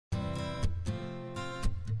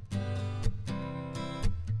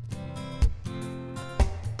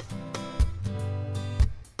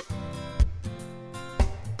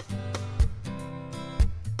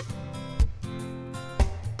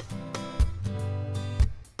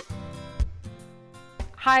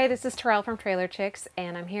Hi, this is Terrell from Chix,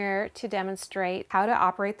 and I'm here to demonstrate how to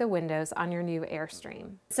operate the windows on your new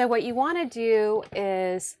Airstream. So what you want to do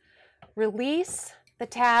is release the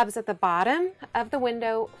tabs at the bottom of the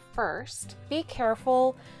window first. Be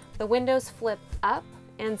careful, the windows flip up,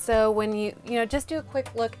 and so when you just do a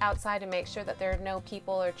quick look outside to make sure that there are no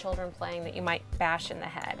people or children playing that you might bash in the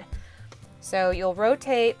head. So you'll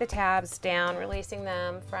rotate the tabs down, releasing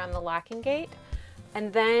them from the locking gate,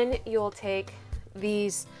 and then you'll take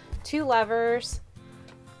these two levers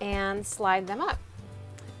and slide them up,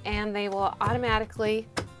 and they will automatically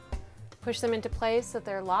push them into place so that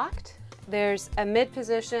they're locked. There's a mid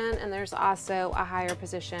position and there's also a higher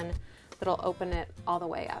position that'll open it all the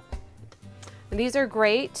way up. And these are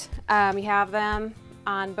great. You have them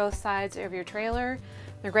on both sides of your trailer.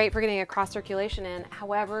 They're great for getting a cross circulation in.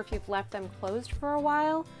 However, if you've left them closed for a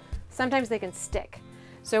while, sometimes they can stick.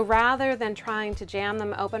 So rather than trying to jam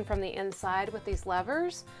them open from the inside with these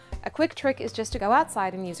levers, a quick trick is just to go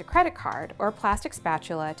outside and use a credit card or a plastic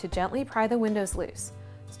spatula to gently pry the windows loose.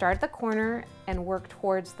 Start at the corner and work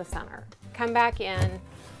towards the center. Come back in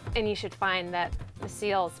and you should find that the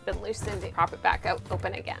seal's been loosened and pop it back out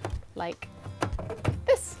open again, like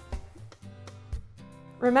this.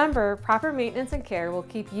 Remember, proper maintenance and care will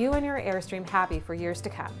keep you and your Airstream happy for years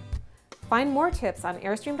to come. Find more tips on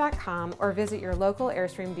Airstream.com or visit your local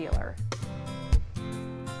Airstream dealer.